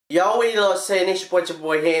Yo, what you lot saying? It's your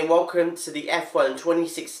boy here, and welcome to the F1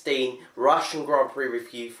 2016 Russian Grand Prix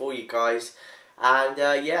review for you guys. And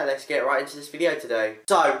yeah, let's get right into this video today.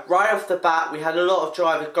 So, right off the bat, we had a lot of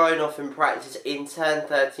drivers going off in practice in turn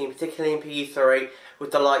 13, particularly in P3,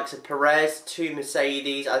 with the likes of Perez, 2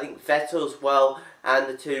 Mercedes, I think Vettel as well, and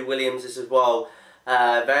the 2 Williamses as well.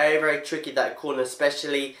 Very, very tricky that corner,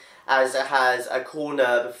 especially as it has a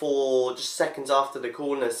corner before, just seconds after the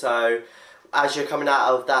corner, so as you're coming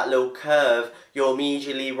out of that little curve, you'll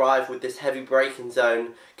immediately arrive with this heavy braking zone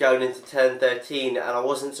going into turn 13, and I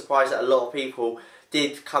wasn't surprised that a lot of people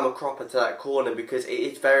did come a cropper to that corner because it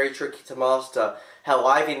is very tricky to master. Hell,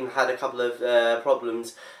 I've even had a couple of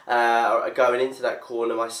problems going into that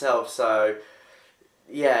corner myself, so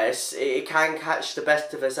yes, it can catch the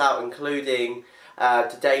best of us out, including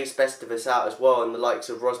today's best of us out as well, and the likes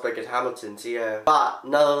of Rosberg and Hamilton, so yeah. But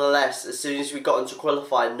nonetheless, as soon as we got into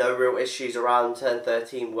qualifying, no real issues around turn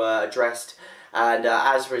 13 were addressed, and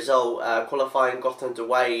as a result, qualifying got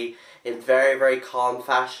underway in very, very calm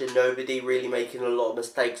fashion. Nobody really making a lot of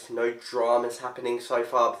mistakes, no dramas happening so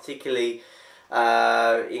far, particularly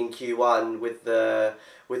in Q1 with the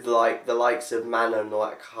likes of Manon and all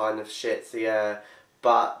that kind of shit, so yeah.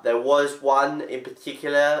 But there was one in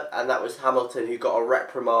particular, and that was Hamilton, who got a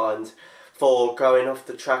reprimand for going off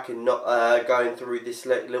the track and not going through this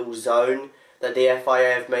little zone that the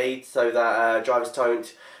FIA have made so that drivers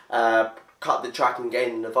don't cut the track and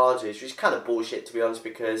gain an advantage, which is kind of bullshit, to be honest,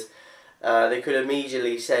 because they could have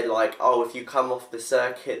immediately said, like, oh, if you come off the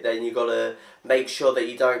circuit, then you got to make sure that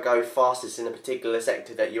you don't go fastest in a particular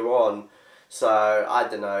sector that you're on. So, I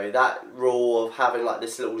don't know, that rule of having like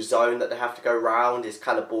this little zone that they have to go round is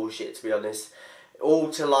kind of bullshit, to be honest. All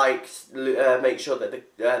to like make sure that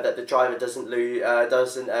the driver doesn't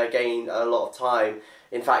gain a lot of time.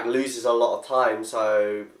 In fact, loses a lot of time.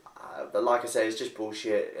 So, like I say, it's just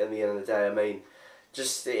bullshit at the end of the day. I mean,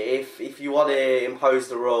 just if you want to impose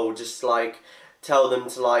the rule, just like tell them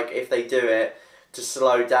to, like, if they do it, to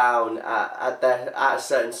slow down at a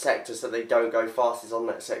certain sector so they don't go fastest on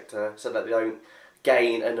that sector, so that they don't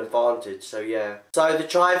gain an advantage, so yeah. So the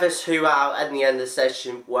drivers who were out at the end of the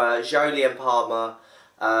session were Jolien Palmer,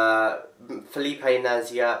 Felipe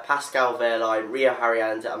Nasr, Pascal Wehrlein, Rio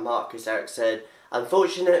Haryanto and Marcus Ericsson.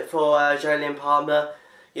 Unfortunate for Jolien Palmer,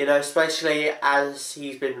 you know, especially as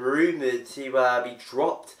he's been rumoured to be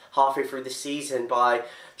dropped halfway through the season by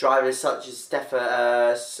drivers such as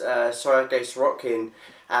Sergei Sorokin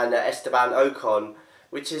and Esteban Ocon,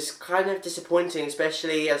 which is kind of disappointing,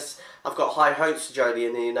 especially as I've got high hopes for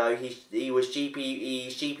Jolien. You know, he was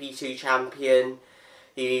GP2 champion.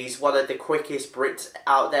 He's one of the quickest Brits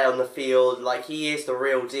out there on the field. Like, he is the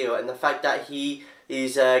real deal, and the fact that he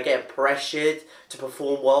is getting pressured to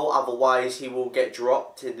perform well, otherwise he will get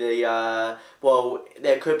dropped in the well,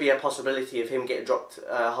 there could be a possibility of him getting dropped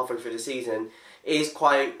halfway through the season, is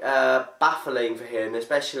quite baffling for him,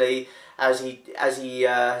 especially as he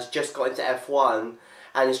has just got into F1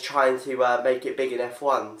 and is trying to make it big in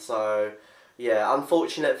F1. So yeah,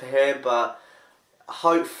 unfortunate for him, but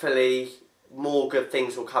hopefully more good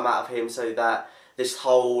things will come out of him, so that this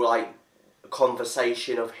whole like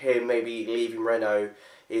conversation of him maybe leaving Renault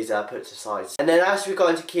is put to side. And then as we got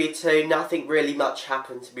into Q2, nothing really much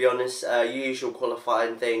happened, to be honest. Usual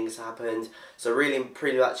qualifying things happened. So really,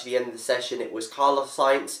 pretty much at the end of the session, it was Carlos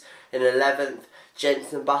Sainz in 11th,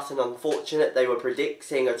 Jenson Button, unfortunate. They were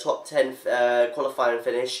predicting a top 10 qualifying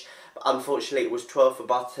finish, but unfortunately it was 12th for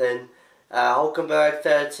Button. Hulkenberg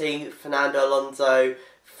 13th, Fernando Alonso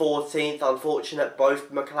 14th, unfortunate.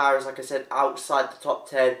 Both McLarens, like I said, outside the top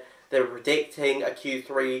 10. They were predicting a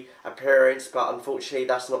Q3 appearance, but unfortunately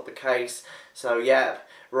that's not the case. So yeah,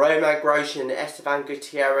 Romain Grosjean and Esteban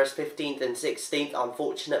Gutierrez 15th and 16th.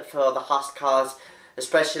 Unfortunate for the Huskars,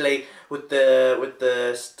 especially with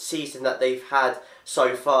the season that they've had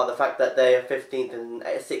so far. The fact that they are 15th and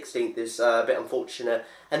 16th is a bit unfortunate.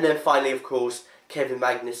 And then finally, of course, Kevin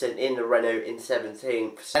Magnussen in the Renault in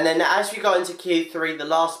 17th. And then as we got into Q3, the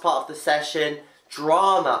last part of the session,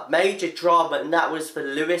 drama, major drama, and that was for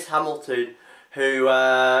Lewis Hamilton, who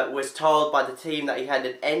was told by the team that he had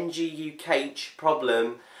an NGUH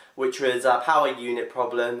problem, which was a power unit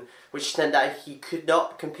problem, which meant that he could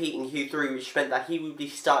not compete in Q3, which meant that he would be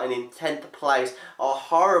starting in 10th place. A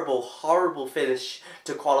horrible, horrible finish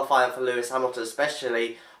to qualifying for Lewis Hamilton,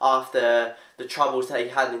 especially after the troubles that he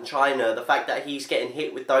had in China. The fact that he's getting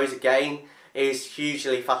hit with those again is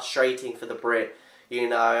hugely frustrating for the Brit. You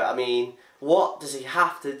know, I mean, what does he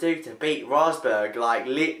have to do to beat Rosberg? Like,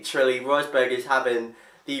 literally, Rosberg is having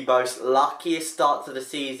the most luckiest start to the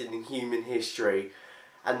season in human history.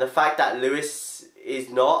 And the fact that Lewis is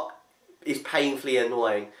not is painfully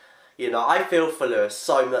annoying. You know, I feel for Lewis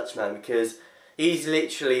so much, man, because he's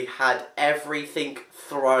literally had everything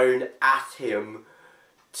thrown at him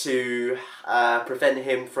to prevent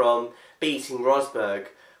him from beating Rosberg,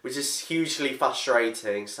 which is hugely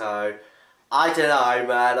frustrating. So I don't know,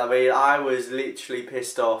 man. I mean, I was literally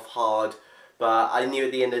pissed off hard, but I knew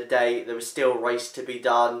at the end of the day there was still a race to be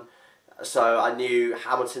done. So I knew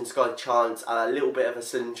Hamilton's got a chance, a little bit of a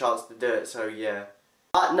slim chance to do it, so yeah.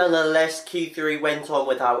 But nonetheless, Q3 went on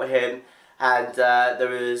without him, and there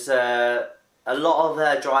was a lot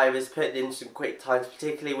of drivers putting in some quick times,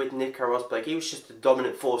 particularly with Nico Rosberg. He was just a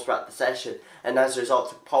dominant force throughout the session, and as a result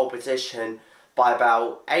took pole position by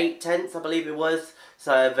about 8/10, I believe it was.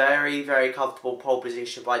 So a very, very comfortable pole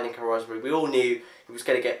position by Nico Rosberg. We all knew he was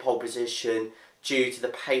going to get pole position due to the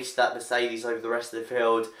pace of that Mercedes over the rest of the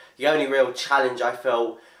field. The only real challenge I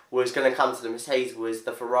felt was going to come to the Mercedes was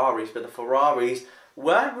the Ferraris, but the Ferraris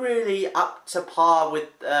weren't really up to par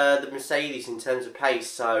with the Mercedes in terms of pace.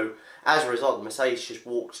 So as a result, the Mercedes just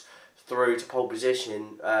walked through to pole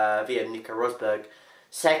position via Nico Rosberg.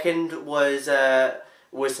 Second was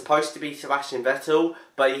supposed to be Sebastian Vettel,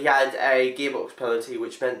 but he had a gearbox penalty,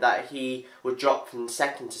 which meant that he would drop from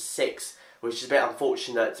second to sixth, which is a bit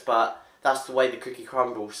unfortunate, but that's the way the cookie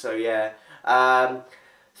crumbles. So yeah.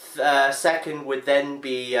 Second would then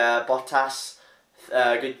be Bottas.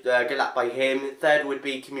 Good lap by him. Third would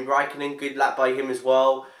be Kimi Raikkonen. Good lap by him as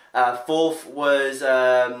well. Fourth was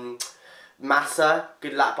Massa.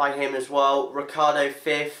 Good lap by him as well. Ricciardo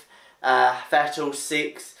fifth. Vettel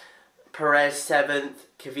sixth. Perez seventh.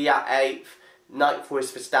 Kvyat eighth. Ninth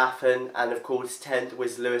was Verstappen, and of course 10th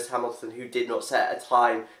was Lewis Hamilton, who did not set a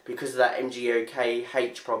time because of that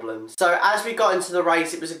MGOKH problems. So as we got into the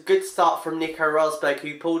race, it was a good start from Nico Rosberg,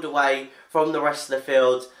 who pulled away from the rest of the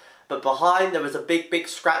field. But behind there was a big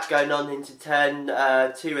scrap going on into turn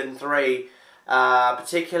 2 and 3,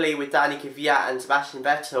 particularly with Danny Kvyat and Sebastian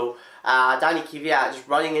Vettel. Danny Kvyat just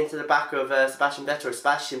running into the back of Sebastian Vettel.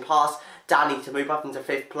 Sebastian passed Danny to move up into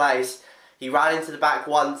 5th place. He ran into the back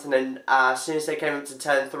once, and then as soon as they came up to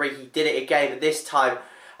turn 3, he did it again. But this time,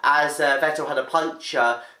 as Vettel had a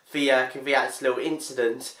puncture via Kvyat's little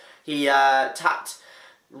incident, he tapped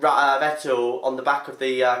Vettel on the back of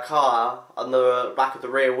the car, on the back of the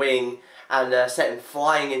rear wing, and sent him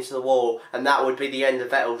flying into the wall. And that would be the end of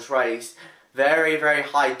Vettel's race. Very, very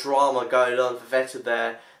high drama going on for Vettel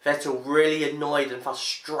there. Vettel really annoyed and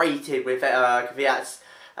frustrated with Kvyat's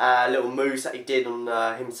little moves that he did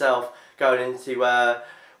on himself, going into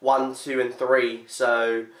 1, 2 and 3.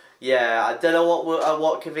 So yeah, I don't know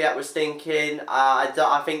what Kvyat was thinking.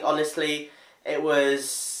 I think honestly it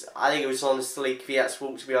was honestly Kvyat's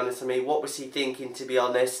fault, to be honest. I mean, what was he thinking, to be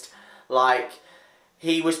honest? Like,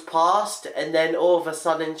 he was passed and then all of a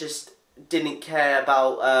sudden just didn't care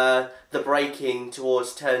about the braking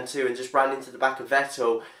towards turn 2 and just ran into the back of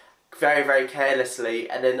Vettel very, very carelessly,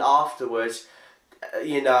 and then afterwards,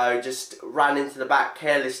 you know, just ran into the back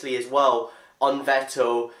carelessly as well on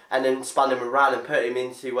Vettel, and then spun him around and put him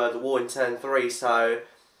into the wall in turn 3. So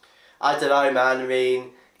I don't know, man. I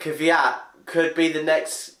mean, Kvyat could be the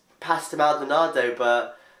next Pastor Maldonado,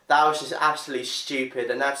 but that was just absolutely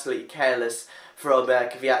stupid and absolutely careless from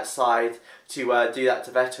Kvyat's side to do that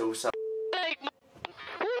to Vettel. So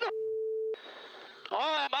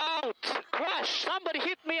I'm out! Crash! Somebody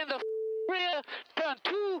hit me in the rear, turn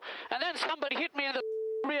 2, and then somebody hit me in the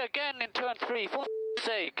rear again in turn 3. For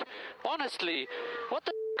sake, honestly, what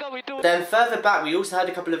the are we doing? Then further back, we also had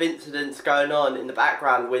a couple of incidents going on in the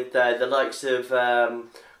background with the likes of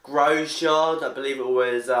Grosjean, I believe it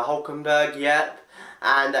was Hulkenberg, yep,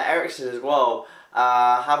 and Ericsson as well.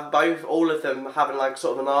 All of them having like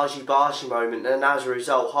sort of an argy-bargy moment, and as a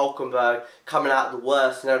result, Hulkenberg coming out the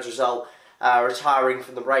worst, and as a result, retiring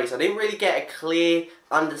from the race. I didn't really get a clear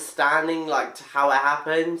understanding like to how it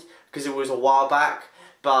happened, because it was a while back,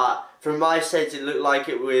 but from my sense it looked like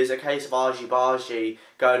it was a case of argy-bargy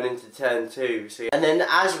going into turn 2. So, and then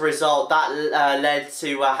as a result, that led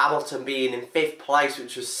to Hamilton being in 5th place,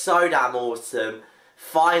 which was so damn awesome.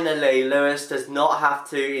 Finally, Lewis does not have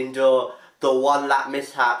to endure the one-lap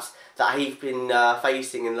mishaps that he's been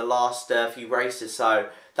facing in the last few races. So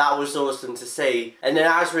that was awesome to see. And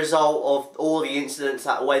then as a result of all the incidents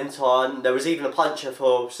that went on, there was even a puncture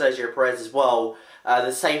for Sergio Perez as well.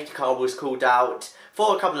 The safety car was called out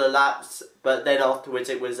for a couple of laps, but then afterwards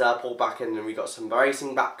it was pulled back in and we got some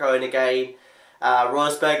racing back going again.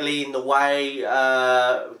 Rosberg leading the way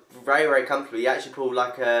very, very comfortably. He actually pulled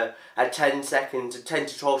like a 10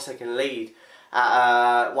 to 12 second lead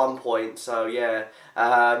at one point. So yeah,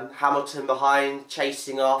 Hamilton behind,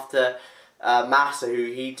 chasing after Massa, who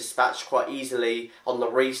he dispatched quite easily on the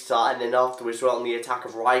restart, and then afterwards went on the attack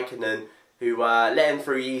of Raikkonen, who let him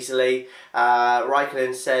through easily.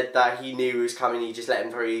 Raikkonen said that he knew he was coming, he just let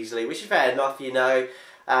him through easily, which is fair enough, you know.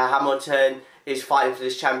 Hamilton is fighting for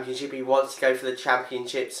this championship, he wants to go for the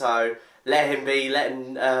championship, so let him be, let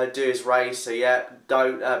him do his race. So yeah,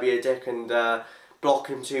 don't be a dick and block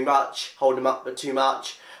him too much, hold him up too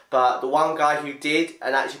much. But the one guy who did,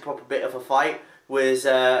 and actually put a bit of a fight, was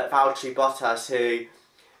Valtteri Bottas, who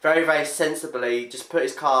very, very sensibly just put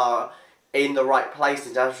his car in the right place,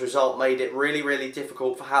 and as a result made it really, really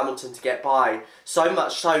difficult for Hamilton to get by. So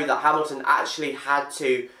much so that Hamilton actually had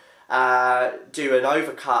to do an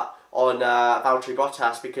overcut on Valtteri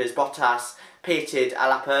Bottas, because Bottas pitted a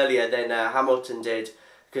lap earlier than Hamilton did,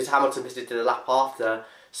 because Hamilton pitted the lap after.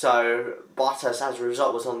 So Bottas, as a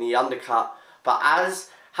result, was on the undercut. But as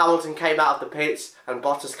Hamilton came out of the pits and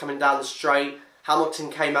Bottas coming down the straight, Hamilton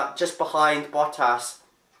came up just behind Bottas,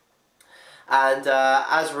 and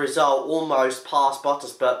as a result almost passed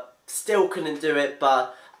Bottas, but still couldn't do it.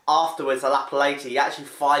 But afterwards, a lap later, he actually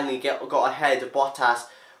finally got ahead of Bottas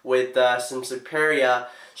with some superior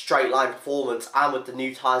straight line performance, and with the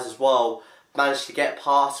new tyres as well, managed to get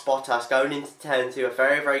past Bottas going into turn 2, a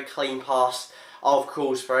very, very clean pass. Of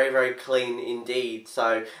course, very, very clean indeed.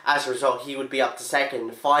 So as a result, he would be up to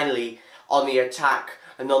second, finally on the attack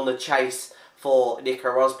and on the chase for Nico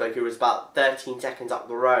Rosberg, who was about 13 seconds up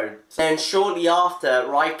the road. Then shortly after,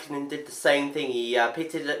 Raikkonen did the same thing. He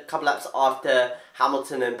pitted a couple laps after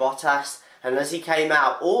Hamilton and Bottas, and as he came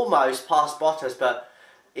out, almost passed Bottas, but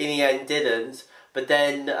in the end didn't. But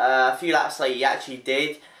then a few laps later, he actually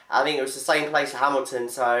did. I think it was the same place as Hamilton,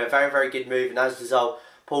 so a very, very good move, and as a result,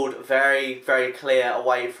 pulled very, very clear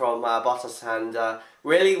away from Bottas, and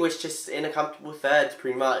really was just in a comfortable third,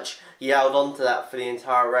 pretty much. He held on to that for the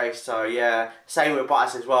entire race, so yeah, same with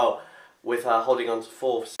Bottas as well, with holding on to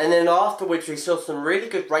fourth. And then afterwards, we saw some really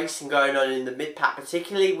good racing going on in the mid-pack,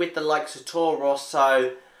 particularly with the likes of Toro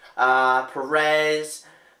Rosso, Perez,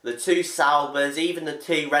 the two Saubers, even the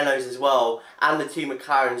two Renaults as well, and the two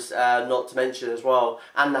McLarens, not to mention as well,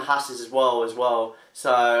 and the Haas's as well.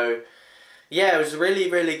 So yeah, it was a really,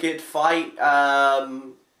 really good fight.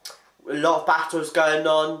 A lot of battles going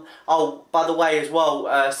on. Oh, by the way as well,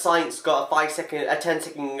 Sainz got a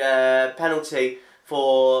 10-second penalty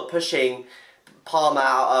for pushing Palmer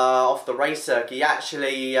out off the race circuit. He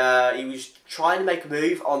actually, he was trying to make a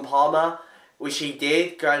move on Palmer, which he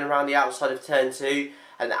did, going around the outside of turn 2.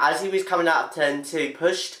 And as he was coming out of turn 2,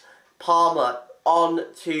 pushed Palmer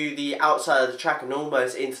on to the outside of the track and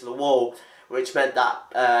almost into the wall, which meant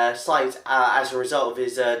that Sainz, as a result of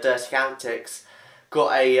his dirty antics,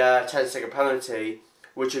 got a 10-second penalty,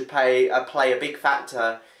 which would play a big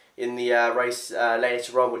factor in the race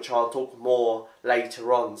later on, which I'll talk more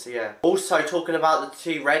later on. So yeah. Also talking about the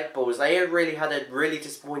two Red Bulls, they really had a really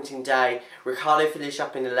disappointing day. Ricciardo finished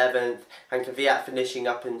up in 11th and Kvyat finishing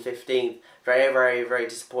up in 15th. Very, very, very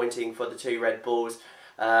disappointing for the two Red Bulls.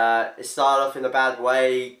 It started off in a bad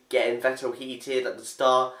way, getting Vettel heated at the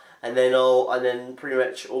start, and then pretty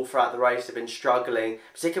much all throughout the race they've been struggling,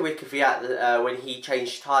 particularly with Kvyat when he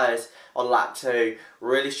changed tyres on lap 2,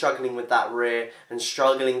 really struggling with that rear and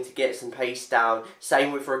struggling to get some pace down.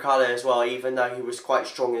 Same with Ricciardo as well, even though he was quite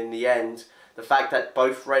strong in the end. The fact that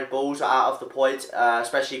both Red Bulls are out of the points,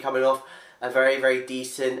 especially coming off a very, very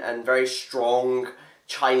decent and very strong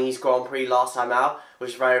Chinese Grand Prix last time out,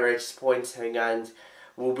 was very, very disappointing, and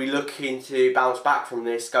we'll be looking to bounce back from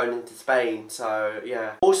this going into Spain. So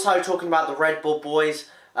yeah. Also talking about the Red Bull boys,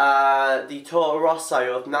 the Toro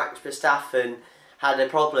Rosso of Max Verstappen had a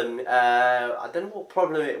problem. I don't know what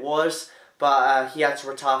problem it was, but he had to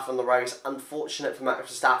retire from the race. Unfortunate for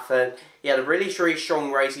Max Verstappen. He had a really, really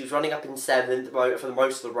strong race. He was running up in 7th for the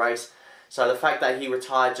most of the race. So the fact that he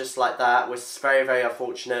retired just like that was very, very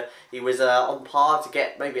unfortunate. He was on par to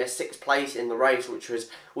get maybe a 6th place in the race,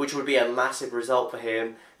 which would be a massive result for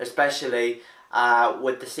him, especially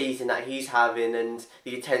with the season that he's having and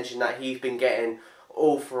the attention that he's been getting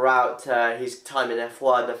all throughout his time in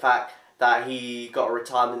F1. The fact that he got a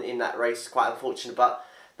retirement in that race is quite unfortunate, but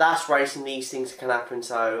that's racing, these things can happen,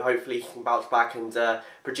 so hopefully he can bounce back and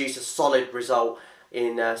produce a solid result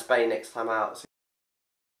in Spain next time out.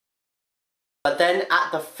 But then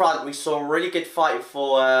at the front, we saw a really good fight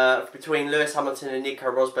between Lewis Hamilton and Nico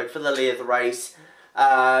Rosberg for the lead of the race.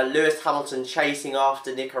 Lewis Hamilton chasing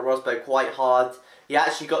after Nico Rosberg quite hard. He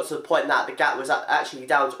actually got to the point that the gap was actually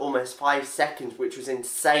down to almost 5 seconds, which was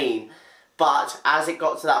insane. But as it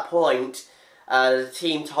got to that point, the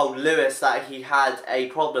team told Lewis that he had a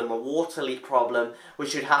problem, a water leak problem,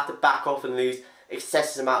 which would have to back off and lose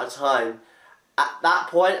excessive amount of time. at that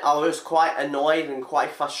point I was quite annoyed and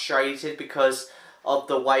quite frustrated because of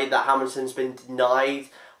the way that Hamilton's been denied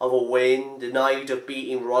of a win, denied of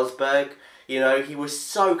beating Rosberg. You know, he was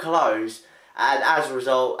so close, and as a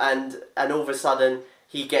result, and all of a sudden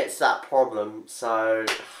he gets that problem. So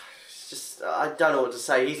it's just, I don't know what to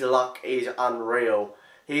say. His luck is unreal.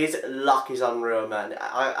 His luck is unreal, man.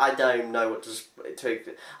 I don't even know what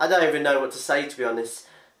I don't even know what to say, to be honest,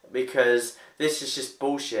 because this is just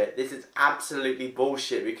bullshit. This is absolutely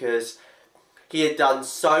bullshit, because he had done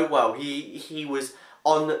so well. He was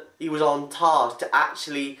on task to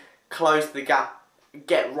actually close the gap,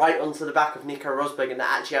 get right onto the back of Nico Rosberg, and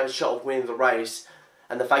actually have a shot of winning the race.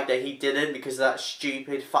 And the fact that he didn't because of that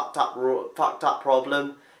stupid fucked up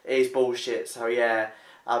problem is bullshit. So yeah,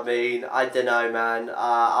 I mean, I don't know, man.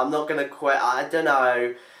 I'm not gonna quit. I don't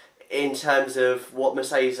know in terms of what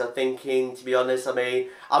Mercedes are thinking, to be honest. I mean,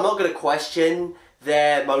 I'm not gonna question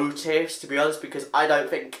their motives, to be honest, because I don't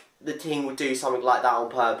think the team would do something like that on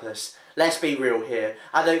purpose. Let's be real here.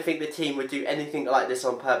 I don't think the team would do anything like this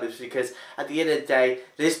on purpose, because at the end of the day,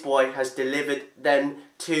 this boy has delivered them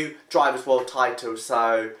 2 Drivers' World titles,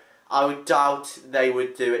 so I would doubt they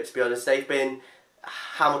would do it, to be honest. They've been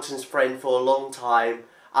Hamilton's friend for a long time.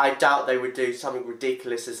 I doubt they would do something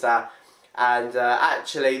ridiculous as that. And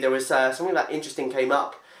actually, there was something that interesting came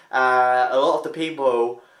up. A lot of the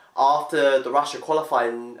people, after the Russia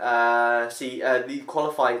qualifying, the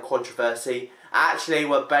qualifying controversy, actually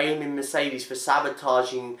were blaming Mercedes for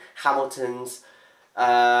sabotaging Hamilton's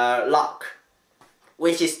luck,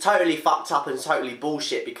 which is totally fucked up and totally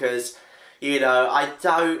bullshit, because, you know, I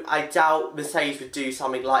doubt Mercedes would do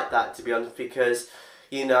something like that, to be honest, because,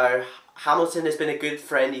 you know, Hamilton has been a good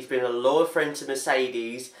friend. He's been a loyal friend to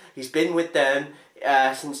Mercedes. He's been with them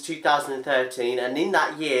since 2013, and in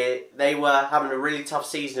that year they were having a really tough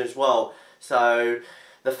season as well. So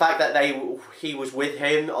the fact that he was with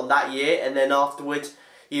him on that year, and then afterwards,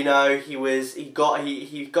 you know, he got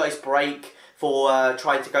his break for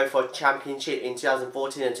trying to go for a championship in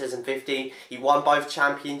 2014 and 2015. He won both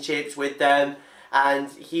championships with them,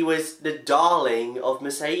 and he was the darling of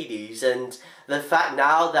Mercedes. And the fact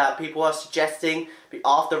now that people are suggesting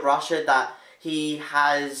after Russia that he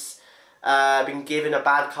has been given a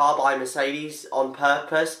bad car by Mercedes on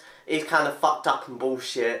purpose is kind of fucked up and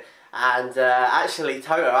bullshit. And actually,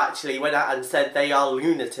 Toto actually went out and said they are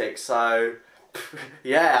lunatics. So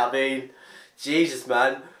yeah, I mean, Jesus,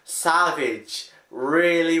 man, savage.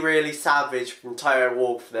 Really, really savage from Toto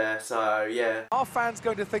Wolff there, so yeah. Are fans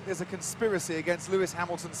going to think there's a conspiracy against Lewis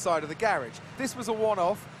Hamilton's side of the garage? This was a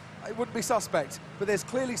one-off. It wouldn't be suspect, but there's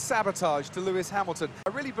clearly sabotage to Lewis Hamilton. I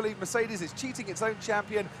really believe Mercedes is cheating its own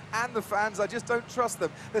champion and the fans. I just don't trust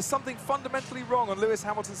them. There's something fundamentally wrong on Lewis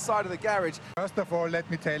Hamilton's side of the garage. First of all,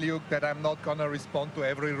 let me tell you that I'm not going to respond to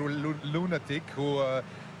every lunatic who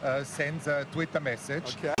sends a Twitter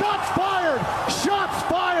message. Okay. Shots fired! Shots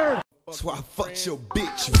fired! That's why I fucked your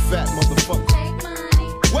bitch, you fat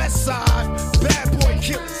motherfucker. West side, bad boy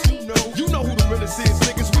killers. You know who the realest is,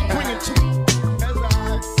 niggas. We bring it to.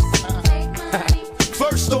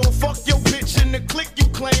 First off, fuck your bitch in the click you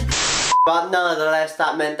claim. But nonetheless,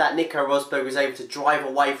 that meant that Nico Rosberg was able to drive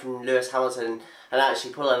away from Lewis Hamilton and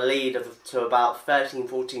actually pull a lead to about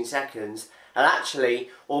 13-14 seconds. And actually,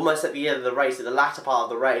 almost at the end of the race, at the latter part of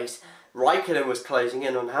the race, Raikkonen was closing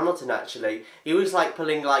in on Hamilton actually. He was like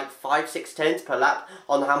pulling like 5-6 tenths per lap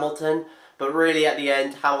on Hamilton, but really at the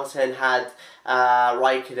end Hamilton had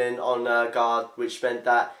Raikkonen on guard, which meant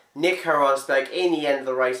that Nico Rosberg in the end of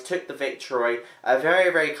the race took the victory. A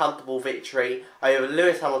very, very comfortable victory over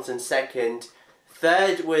Lewis Hamilton second.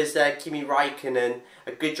 Third was Kimi Raikkonen,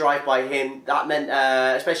 a good drive by him. That meant,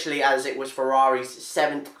 especially as it was Ferrari's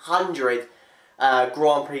 700th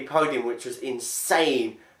Grand Prix podium, which was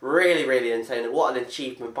insane. Really, really insane. What an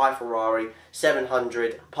achievement by Ferrari.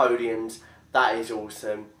 700 podiums. That is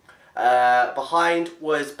awesome. Behind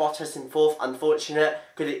was Bottas in fourth. Unfortunate.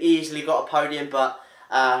 Could have easily got a podium, but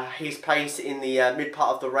his pace in the mid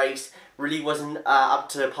part of the race really wasn't up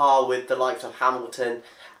to par with the likes of Hamilton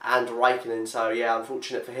and Raikkonen. So yeah,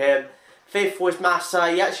 unfortunate for him. Fifth was Massa.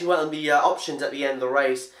 He actually went on the options at the end of the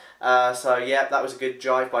race. So yeah, that was a good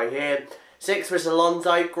drive by him. Sixth was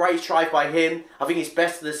Alonso, great drive by him. I think he's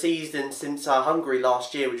best of the season since Hungary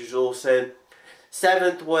last year, which was awesome.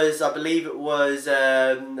 Seventh was, I believe it was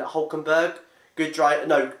Hulkenberg, good drive,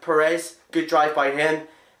 no, Perez, good drive by him.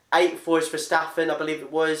 Eighth was Verstappen, I believe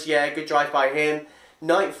it was, yeah, good drive by him.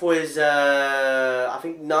 Ninth was, I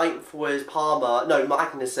think ninth was Palmer, no,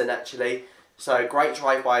 Magnussen actually. So great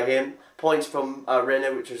drive by him. Points from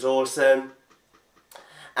Renault, which was awesome.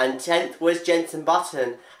 And 10th was Jenson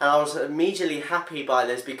Button, and I was immediately happy by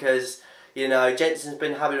this because, You know, Jensen's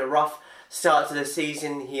been having a rough start to the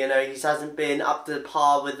season. You know, he hasn't been up to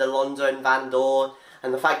par with Alonso and Van Dorn,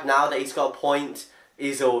 and the fact now that he's got a point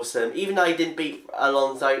is awesome. Even though he didn't beat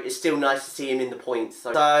Alonso, it's still nice to see him in the points.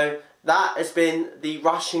 So that has been the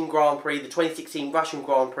Russian Grand Prix, the 2016 Russian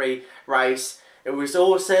Grand Prix race. It was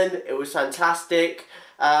awesome, it was fantastic.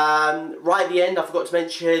 Right at the end, I forgot to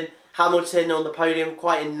mention Hamilton on the podium,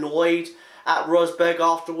 quite annoyed at Rosberg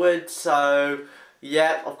afterwards. So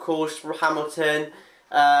yeah, of course Hamilton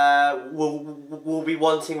will be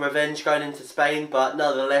wanting revenge going into Spain, but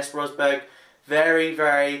nonetheless Rosberg very,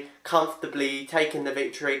 very comfortably taking the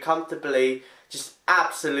victory, comfortably, just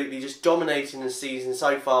absolutely just dominating the season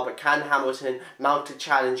so far. But can Hamilton mount a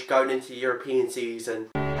challenge going into the European season?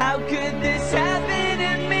 How could this happen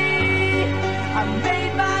to me? I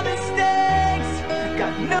made my mistakes,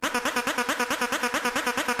 got no...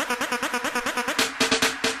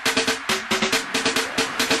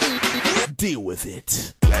 Deal with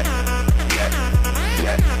it.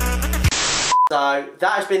 So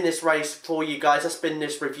that has been this race for you guys. That's been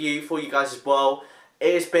this review for you guys as well.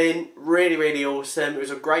 It has been really, really awesome. It was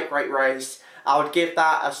a great, great race. I would give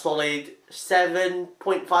that a solid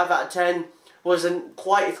 7.5 out of 10. Wasn't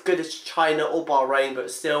quite as good as China or Bahrain, but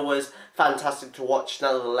still was fantastic to watch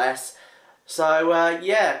nonetheless. So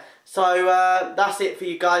yeah, so that's it for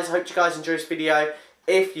you guys. I hope you guys enjoyed this video.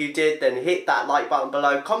 If you did, then hit that like button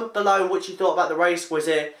below. Comment below what you thought about the race. Was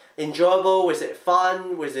it enjoyable? Was it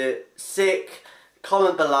fun? Was it sick?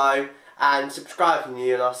 Comment below and subscribe if you're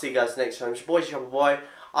new, and I'll see you guys next time. It's your boy,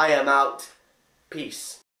 I am out.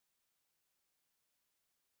 Peace.